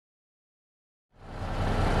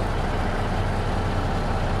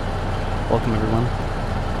Welcome everyone,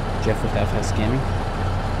 Jeff with FS Gaming.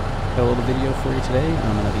 Got a little video for you today.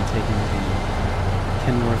 I'm going to be taking the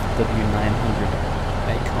Kenworth W900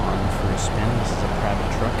 Icon for a spin. This is a private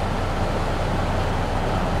truck.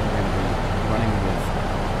 We're going to be running with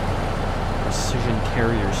precision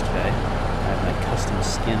carriers today. I have my custom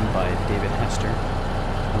skin by David Hester,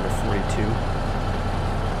 number 42.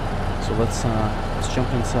 So let's jump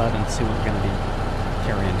inside and see what we're going to be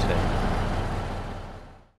carrying today.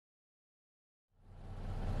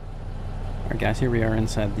 Alright guys, here we are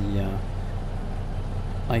inside the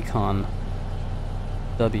Icon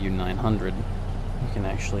W900. You can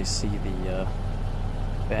actually see the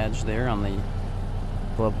badge there on the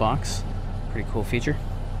glove box. Pretty cool feature.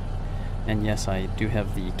 And yes, I do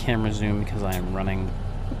have the camera zoom because I am running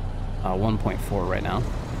 1.4 right now.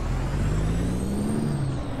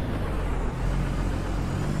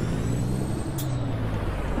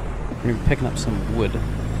 We're going to be picking up some wood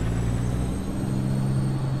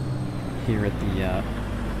here at the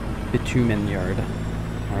bitumen yard,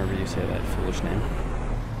 however you say that foolish name.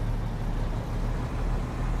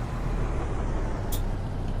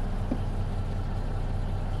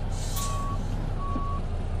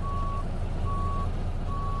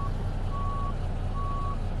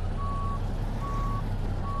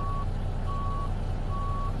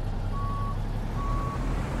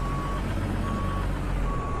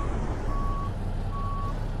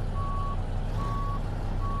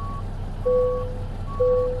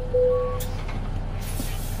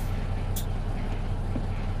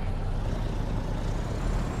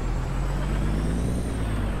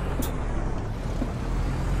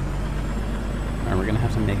 We're going to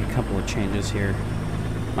have to make a couple of changes here.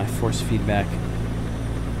 My force feedback.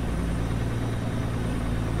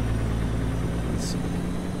 It's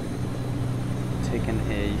taken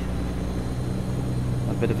a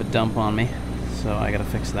bit of a dump on me, so I got to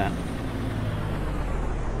fix that.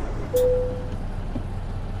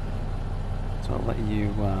 So I'll let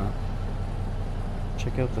you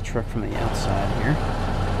check out the truck from the outside here.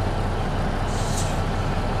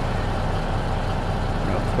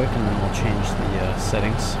 Quick, and then we'll change the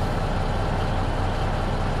settings.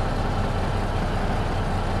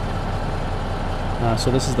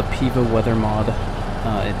 So this is the Piva weather mod.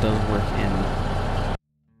 It does work in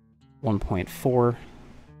 1.4.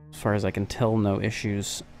 As far as I can tell, no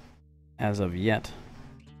issues as of yet.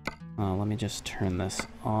 Let me just turn this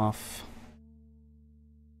off,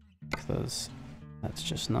 because that's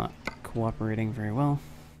just not cooperating very well.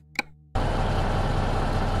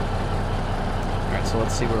 So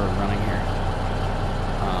let's see where we're running here.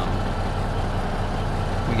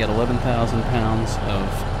 We got 11,000 pounds of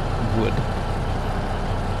wood,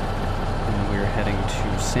 and we're heading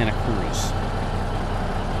to Santa Cruz.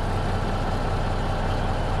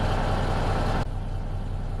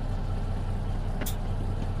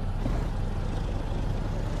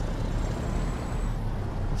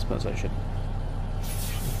 I suppose I should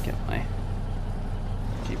get my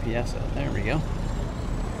GPS out. There we go.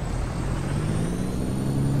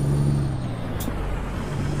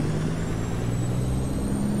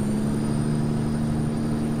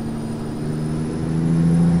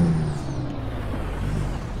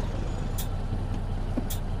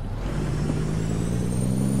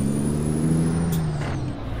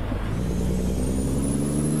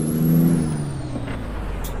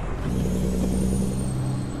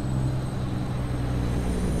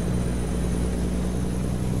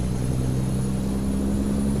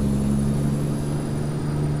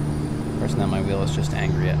 Now my wheel is just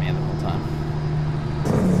angry at me the whole time.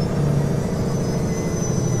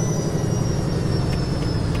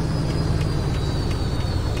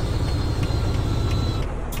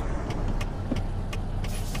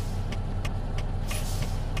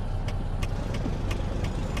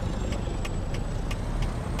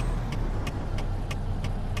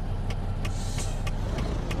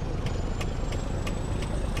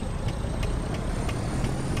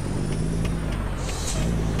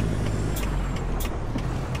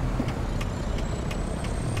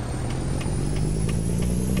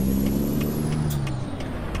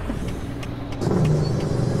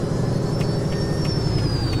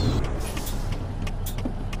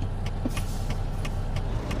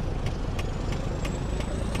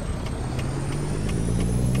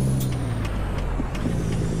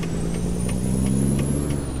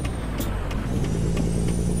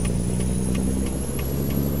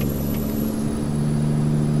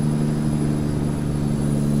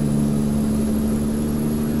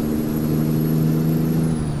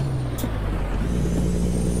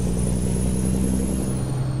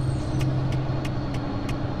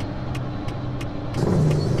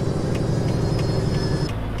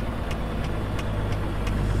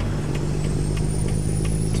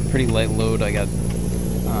 light load. I got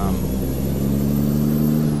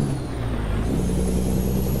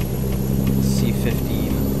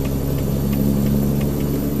C15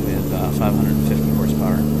 with 550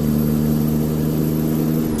 horsepower.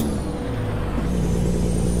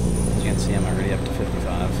 As you can see, I'm already up to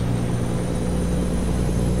 55.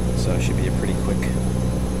 So it should be a pretty quick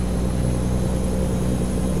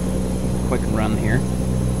run here.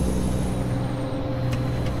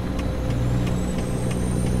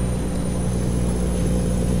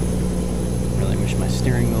 Really wish my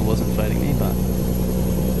steering wheel wasn't fighting me, but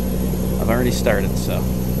I've already started, so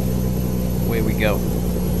away we go.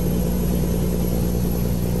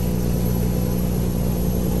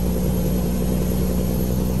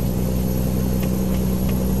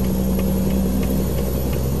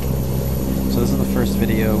 So this is the first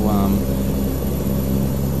video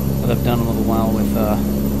that I've done in a little while with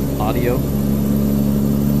audio.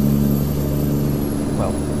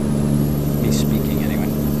 Well, me speaking anyway.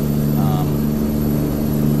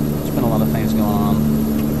 There's been a lot of things going on.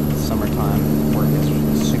 Summertime, work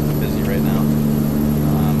is super busy right now. I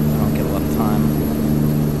don't get a lot of time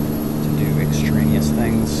to do extraneous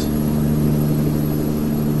things.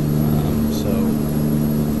 So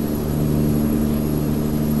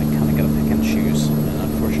I kind of got to pick and choose, and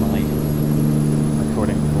unfortunately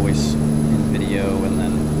recording voice in video and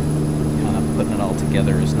then kind of putting it all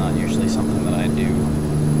together is not usually something that I do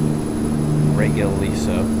regularly,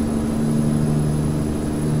 so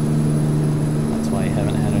that's why I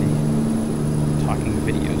haven't had any talking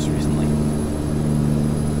videos recently.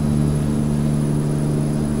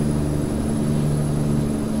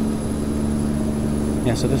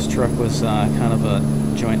 Yeah, so this truck was kind of a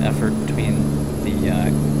joint effort between the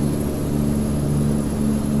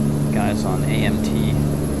guys on AMT.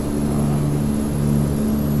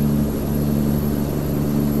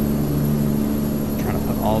 Trying to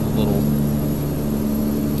put all the little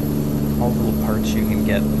parts you can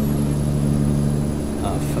get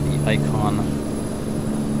for the Icon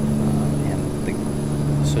and the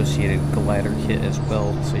associated glider kit as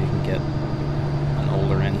well, so you can get an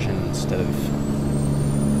older engine instead of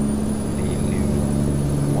the new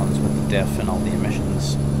ones with the DEF and all the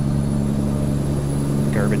emissions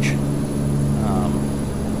garbage.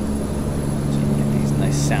 So you can get these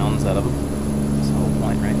nice sounds out of them. That's the whole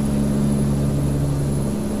point, right?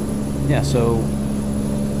 Yeah, so,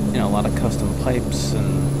 you know, a lot of custom pipes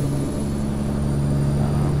and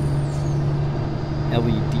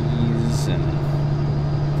LEDs and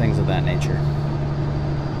things of that nature.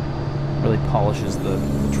 Really polishes the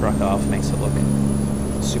truck off, makes it look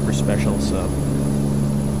super special, so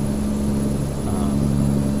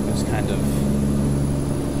it was kind of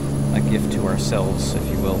a gift to ourselves, if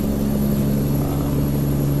you will.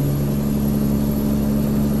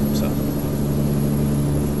 So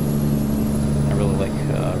I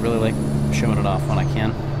really like showing it off when I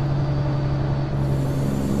can.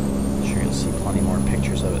 I'm sure you'll see plenty more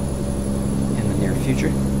pictures of it in the near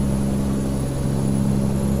future.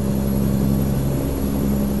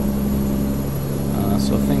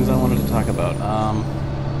 So things I wanted to talk about. I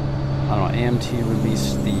don't know, AMT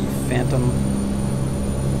released the Phantom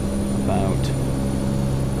about,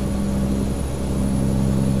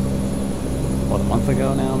 what, a month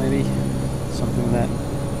ago now, maybe? Something of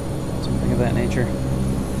that nature.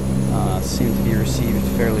 Seemed to be received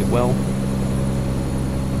fairly well.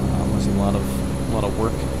 Was a lot of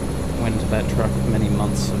work went into that truck, many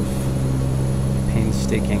months of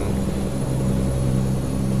painstaking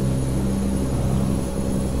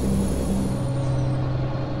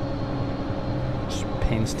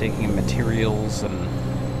materials and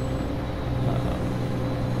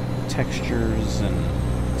textures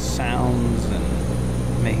and sounds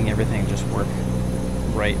and making everything just work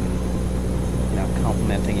right and, you know,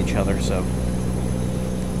 complementing each other. So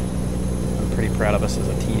I'm pretty proud of us as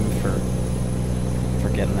a team for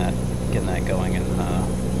getting that going, and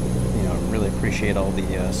you know, really appreciate all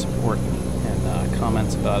the support and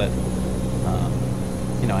comments about it.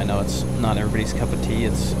 You know, I know it's not everybody's cup of tea.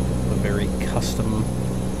 It's a very custom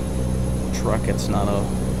truck. It's not a,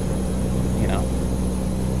 you know,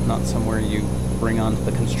 not somewhere you bring onto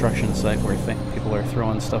the construction site where you think people are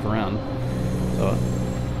throwing stuff around. So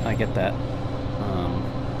I get that,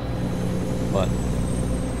 but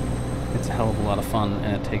it's a hell of a lot of fun,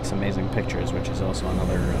 and it takes amazing pictures, which is also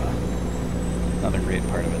another great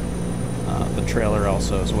part of it. The trailer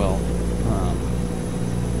also as well.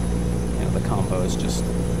 You know, the combo is just,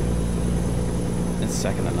 it's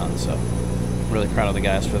second to none. So really proud of the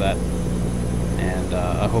guys for that, and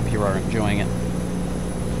I hope you are enjoying it.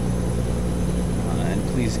 And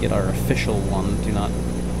please get our official one. Do not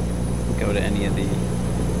go to any of the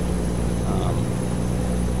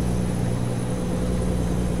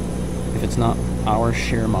If it's not our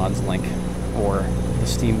share mods link or the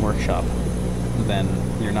Steam Workshop, then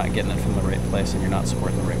you're not getting it from the right place and you're not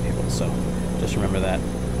supporting the right people. So just remember that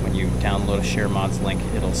when you download a share mods link,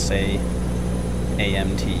 it'll say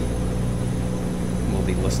AMT will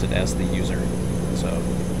be listed as the user. So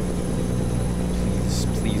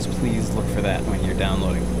please look for that when you're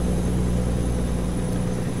downloading.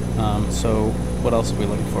 So what else are we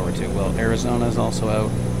looking forward to? Well, Arizona is also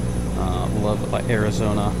out. Love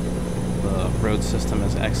Arizona. The road system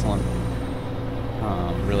is excellent.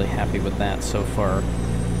 Really happy with that so far.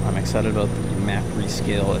 I'm excited about the map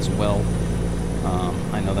rescale as well.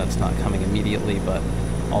 I know that's not coming immediately, but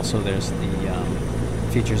also there's the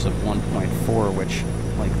features of 1.4, which,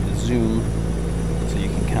 like the zoom, so you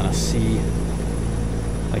can kind of see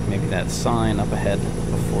like maybe that sign up ahead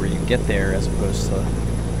before you get there, as opposed to,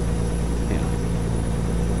 you know,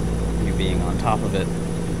 you being on top of it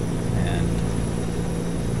and,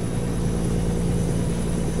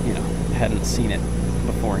 you know, hadn't seen it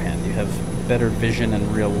beforehand. You have better vision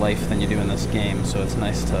in real life than you do in this game, so it's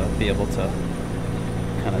nice to be able to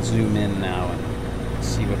kind of zoom in now and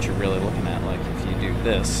see what you're really looking at. Like if you do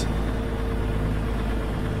this,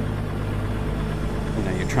 you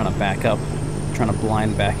know, you're trying to back up, trying to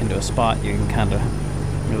blind back into a spot, you can kind of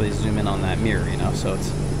really zoom in on that mirror, you know, so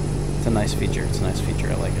it's a nice feature. It's a nice feature.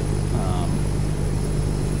 I like it.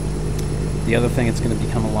 The other thing, it's going to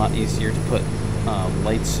become a lot easier to put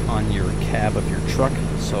lights on your cab of your truck,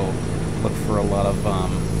 so look for a lot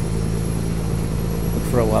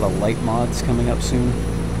of light mods coming up soon,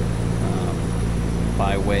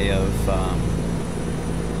 by way of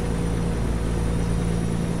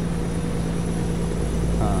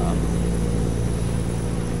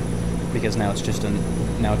because now it's just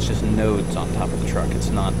nodes on top of the truck. It's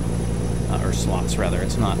not or slots rather.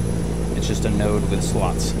 It's just a node with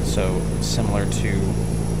slots. So similar to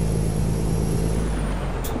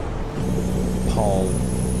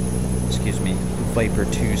Viper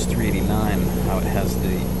 2's 389, how it has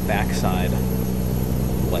the backside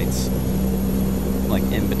lights like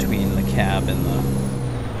in between the cab and the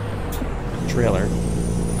trailer.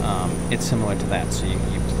 It's similar to that. So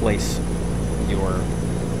you place your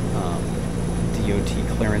DOT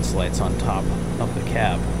clearance lights on top of the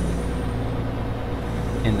cab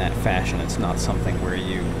in that fashion. It's not something where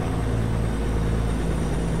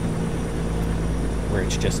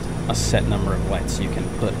it's just a set number of lights. You can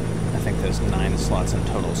put, I think there's 9 slots in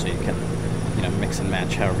total, so you can, you know, mix and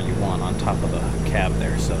match however you want on top of the cab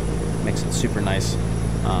there. So it makes it super nice.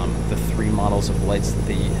 The 3 models of lights that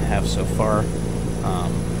they have so far,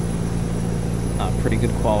 pretty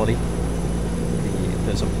good quality.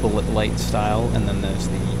 There's a bullet light style, and then there's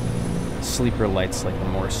the sleeper lights, like the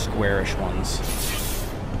more squarish ones.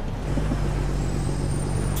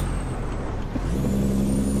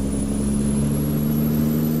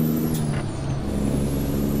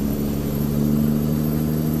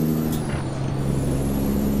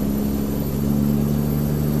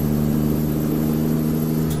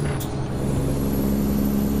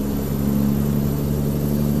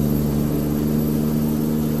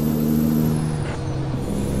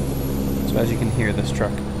 So as you can hear, this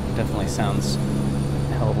truck definitely sounds a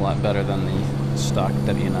hell of a lot better than the stock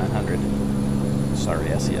W900. Sorry,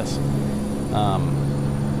 SES.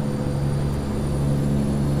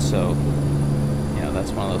 So, you know,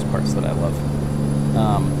 that's one of those parts that I love.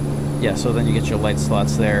 Yeah, so then you get your light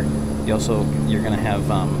slots there. You're going to have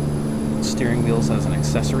steering wheels as an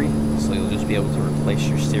accessory, so you'll just be able to replace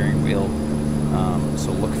your steering wheel.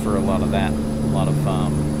 So look for a lot of that, a lot of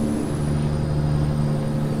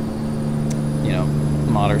you know,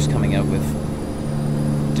 modders coming out with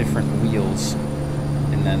different wheels,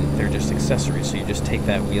 and then they're just accessories. So you just take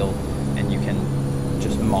that wheel and you can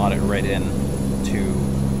just mod it right in to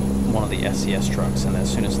one of the SES trucks, and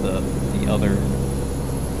as soon as the other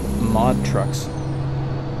mod trucks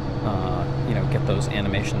you know, get those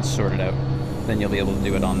animations sorted out, then you'll be able to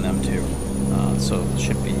do it on them too. So it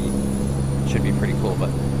should be pretty cool.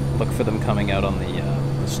 But look for them coming out on the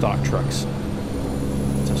stock trucks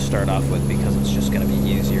to start off with, because it's just going to be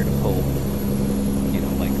easier to pull. You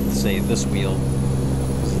know, like say this wheel,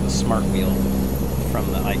 this is the smart wheel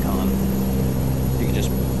from the Icon. You can just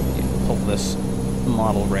pull this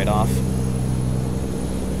model right off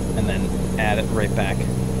and then add it right back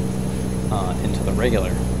into the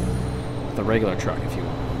regular truck if you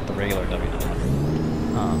want, the regular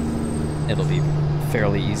W900. It'll be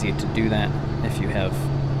fairly easy to do that if you have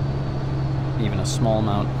even a small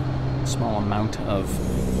amount of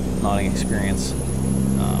modding experience.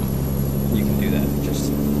 You can do that. Just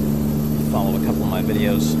follow a couple of my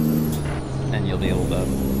videos and you'll be able to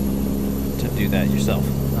do that yourself.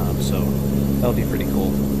 So that'll be pretty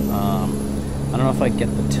cool. I don't know if I get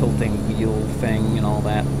the tilting wheel thing and all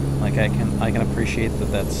that. Like I can appreciate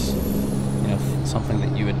that that's, you know, something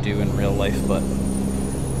that you would do in real life, but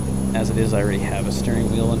as it is, I already have a steering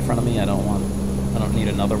wheel in front of me. I don't need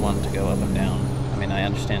another one to go up and down. I mean, I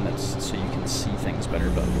understand that's so you can see things better,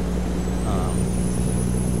 but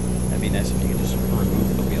it'd be nice if you could just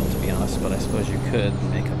remove the wheel, to be honest. But I suppose you could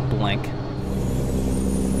make a blank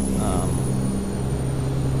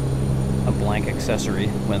accessory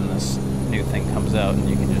when this new thing comes out, and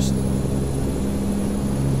you can just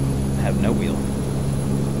have no wheel.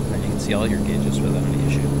 Then you can see all your gauges without any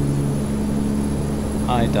issue.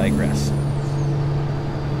 I digress.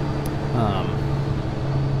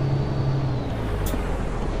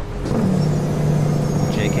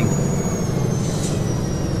 Jaking.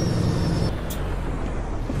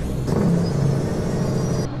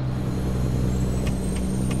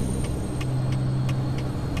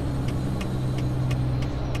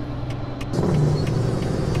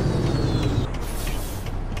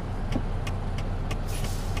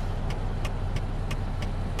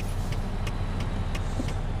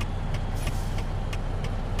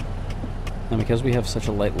 And because we have such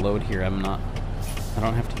a light load here, I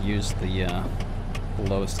don't have to use the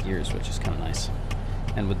lowest gears, which is kind of nice.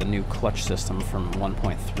 And with the new clutch system from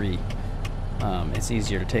 1.3, it's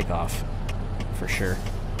easier to take off, for sure.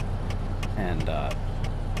 And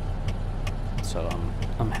so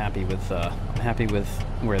I'm happy with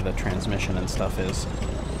where the transmission and stuff is.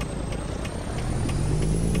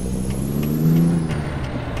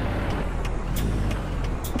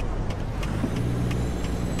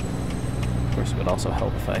 Of course, it would also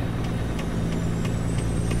help if I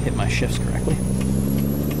hit my shifts correctly.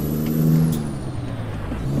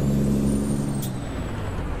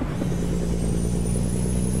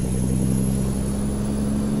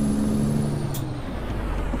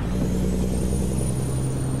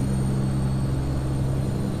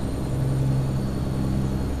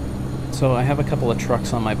 So I have a couple of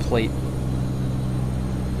trucks on my plate.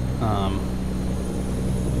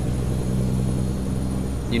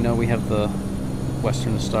 You know, we have the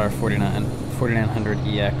Western Star 4900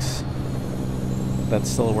 EX. That's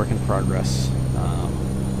still a work in progress.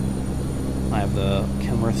 I have the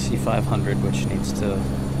Kenworth C500, which needs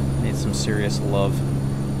some serious love.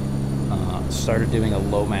 Started doing a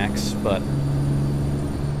Lomax, but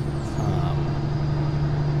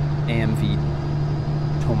AMV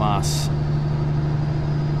Tomas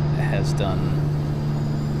has done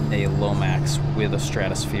a Lomax with a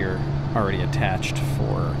Stratosphere already attached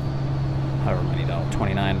for however many dollars,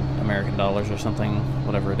 29 American dollars or something,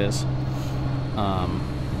 whatever it is.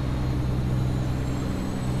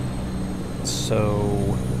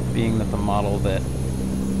 So being that the model that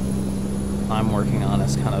I'm working on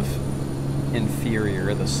is kind of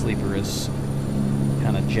inferior, the sleeper is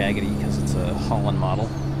kind of jaggedy because it's a Holland model.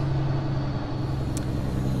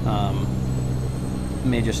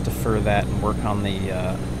 May just defer that and work on the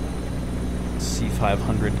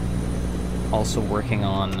C500. Also working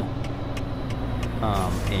on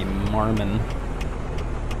a Marmon.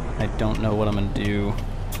 I don't know what I'm going to do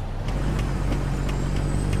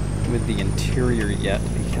with the interior yet,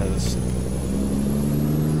 because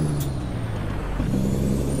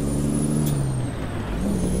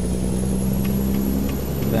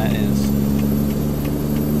that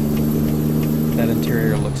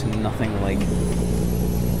interior looks nothing like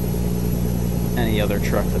any other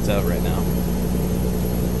truck that's out right now.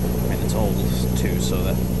 I mean, it's old too, so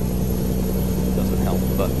that doesn't help,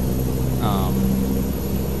 but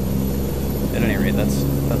at any rate,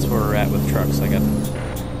 that's where we're at with trucks. I got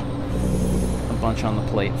a bunch on the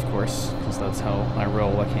plate, of course, because that's how I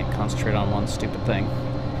roll. I can't concentrate on one stupid thing.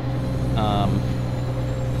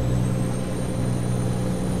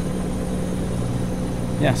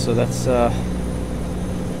 Yeah, so that's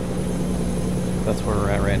where we're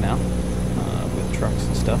at right now with trucks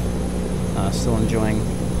and stuff. Still enjoying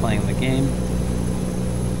playing the game,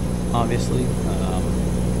 obviously.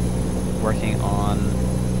 Working on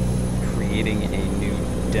creating a new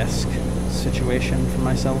desk situation for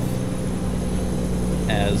myself,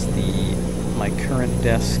 as my current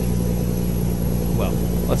desk, well,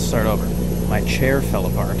 let's start over. My chair fell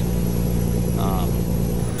apart,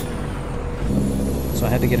 so I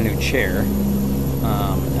had to get a new chair,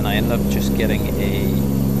 and I ended up just getting a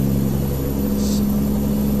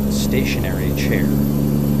stationary chair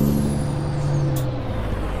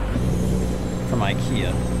from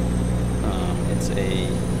IKEA. It's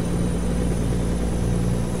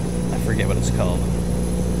I forget what it's called,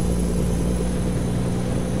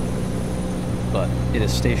 but it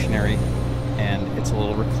is stationary, and it's a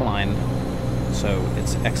little reclined, so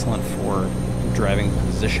it's excellent for driving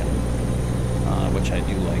position, which I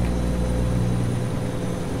do like.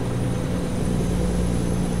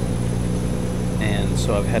 And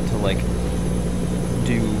so I've had to like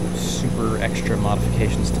do super extra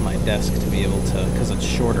modifications to my desk to be able to, because it's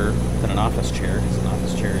shorter than an office chair, because an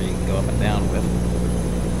office chair you can go up and down with.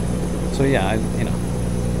 So yeah, you know,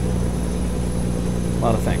 a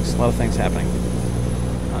lot of things happening.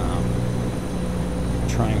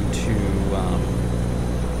 Trying to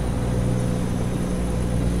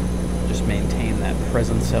just maintain that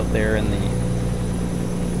presence out there in the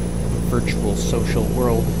virtual social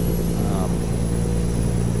world.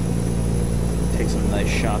 Take some nice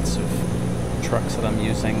shots of trucks that I'm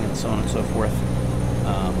using and so on and so forth.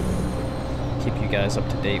 Keep you guys up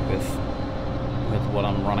to date with what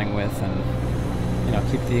I'm running with, and you know,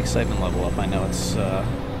 keep the excitement level up. I know it's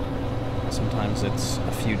sometimes it's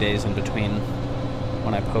a few days in between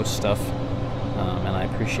when I post stuff, and I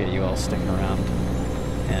appreciate you all sticking around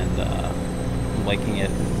and liking it,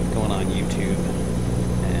 going on YouTube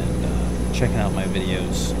and checking out my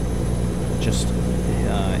videos.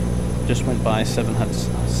 Just went by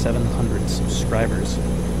 700 subscribers,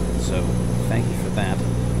 so thank you for that.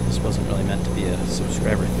 This wasn't really meant to be a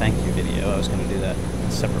subscriber thank you video. I was going to do that in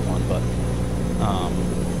a separate one, but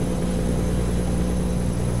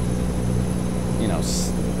you know,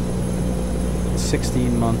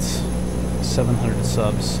 16 months, 700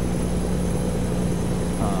 subs.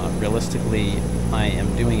 Realistically, I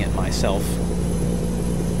am doing it myself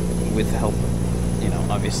with help. You know,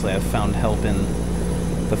 obviously I've found help in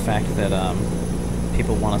the fact that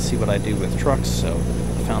people want to see what I do with trucks, so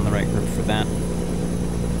I found the right group for that.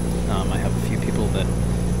 I have a few people that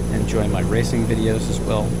enjoy my racing videos as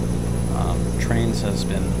well. Trains has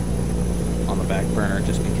been on the back burner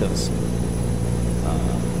just because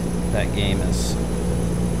that game is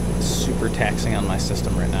super taxing on my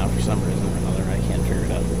system right now for some reason or another. I can't figure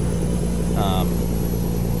it out.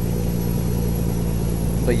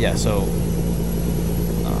 But yeah, so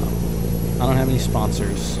I don't have any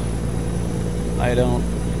sponsors. I don't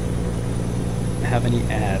have any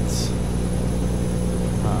ads.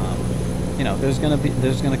 You know, there's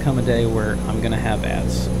gonna come a day where I'm gonna have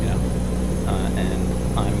ads. You know,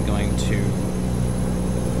 and I'm going to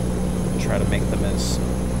try to make them as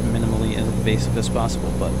minimally invasive as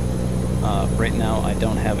possible. But right now, I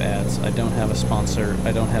don't have ads. I don't have a sponsor.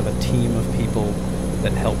 I don't have a team of people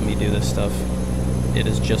that help me do this stuff. It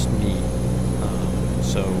is just me.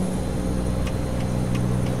 So.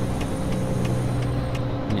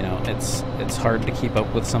 You know, it's hard to keep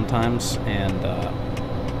up with sometimes, and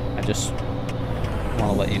I just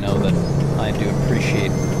want to let you know that I do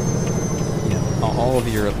appreciate, you know, all of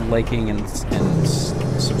your liking and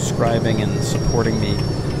subscribing and supporting me.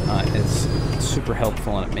 It's super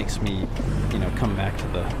helpful, and it makes me, you know, come back to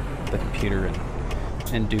the computer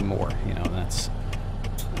and do more. You know,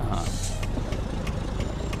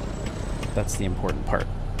 that's the important part.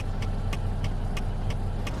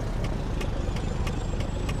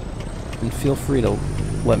 And feel free to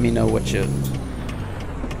let me know what you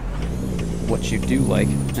do like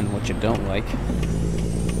and what you don't like.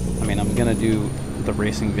 I mean, I'm gonna do the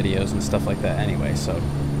racing videos and stuff like that anyway, so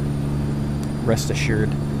rest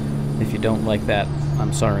assured, if you don't like that,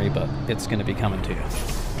 I'm sorry, but it's gonna be coming to you,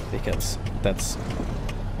 because that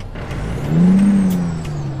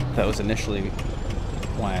was initially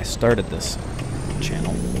why I started this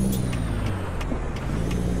channel.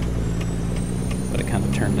 But it kind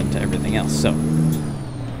of turned into everything else, so.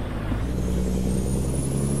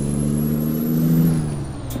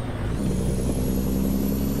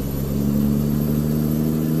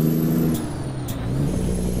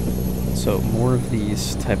 So more of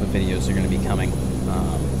these type of videos are going to be coming.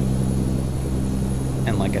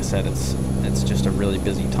 And like I said, it's just a really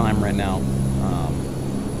busy time right now.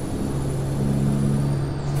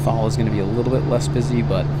 Fall is going to be a little bit less busy,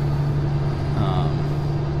 but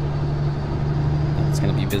it's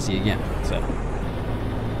going to be busy again. So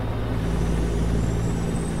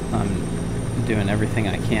I'm doing everything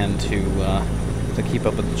I can to keep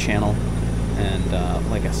up with the channel, and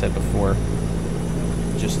like I said before,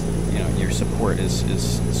 just, you know, your support is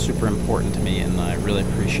super important to me, and I really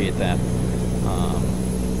appreciate that.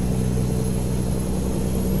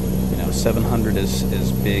 You know, 700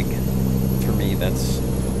 is big for me. That's,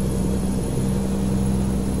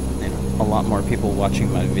 you know, a lot more people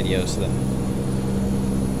watching my videos than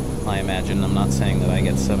I imagine. I'm not saying that I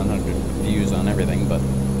get 700 views on everything, but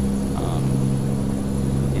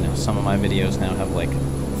you know, some of my videos now have like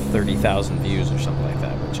 30,000 views or something like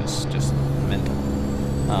that, which is just mental.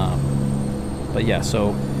 But yeah,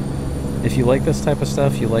 so If you like this type of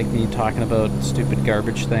stuff, you like me talking about stupid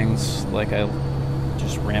garbage things, like I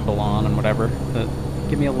just ramble on and whatever,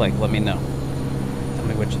 give me a like, let me know. Tell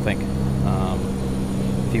me what you think.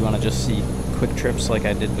 If you want to just see quick trips like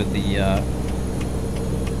I did with the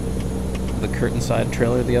curtain side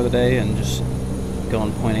trailer the other day and just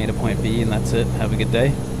going point A to point B and that's it, have a good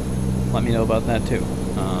day, let me know about that too.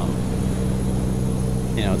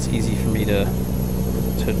 You know, it's easy for me to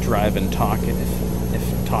drive and talk if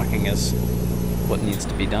talking is what needs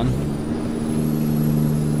to be done.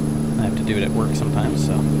 I have to do it at work sometimes,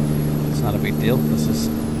 so it's not a big deal. This is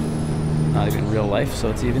not even real life, so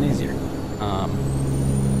it's even easier.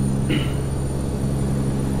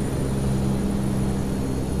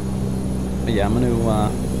 But yeah, I'm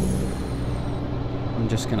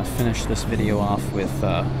just gonna finish this video off with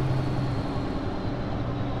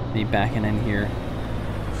me backing in here.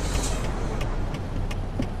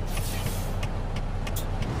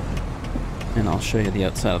 And I'll show you the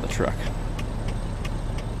outside of the truck.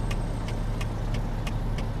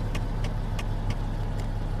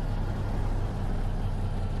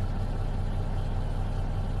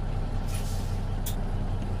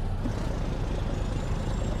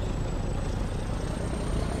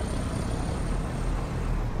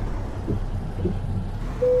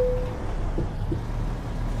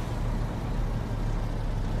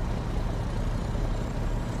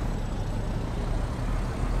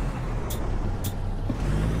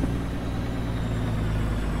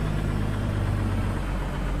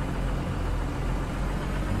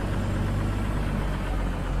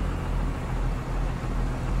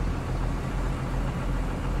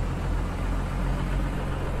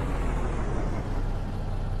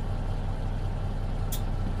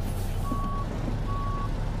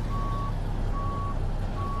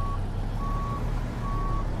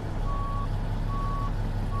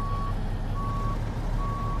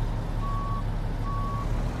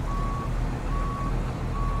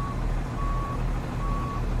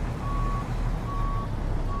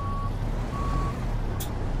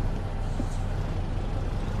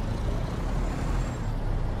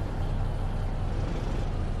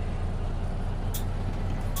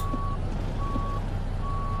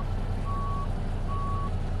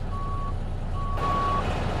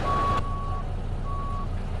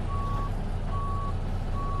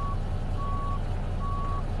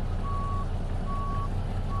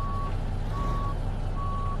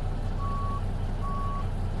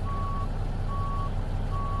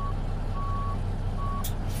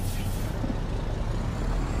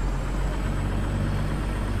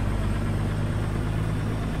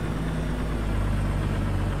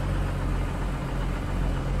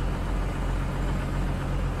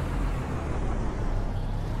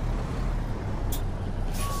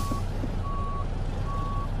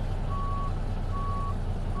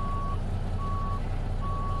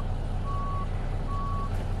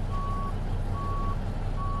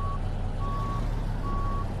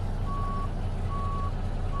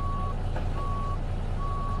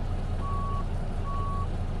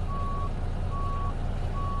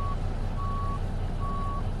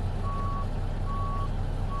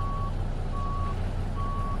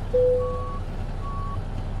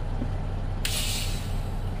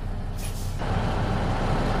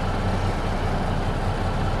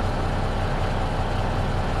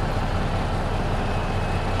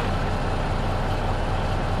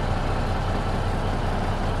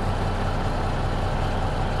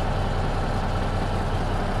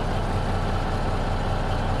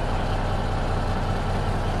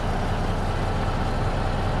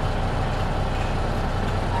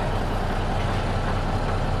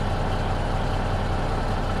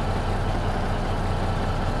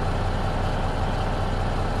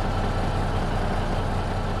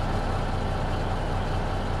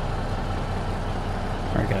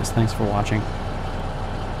 Alright guys, thanks for watching.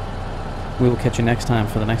 We will catch you next time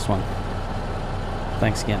for the next one.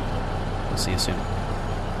 Thanks again. We'll see you soon.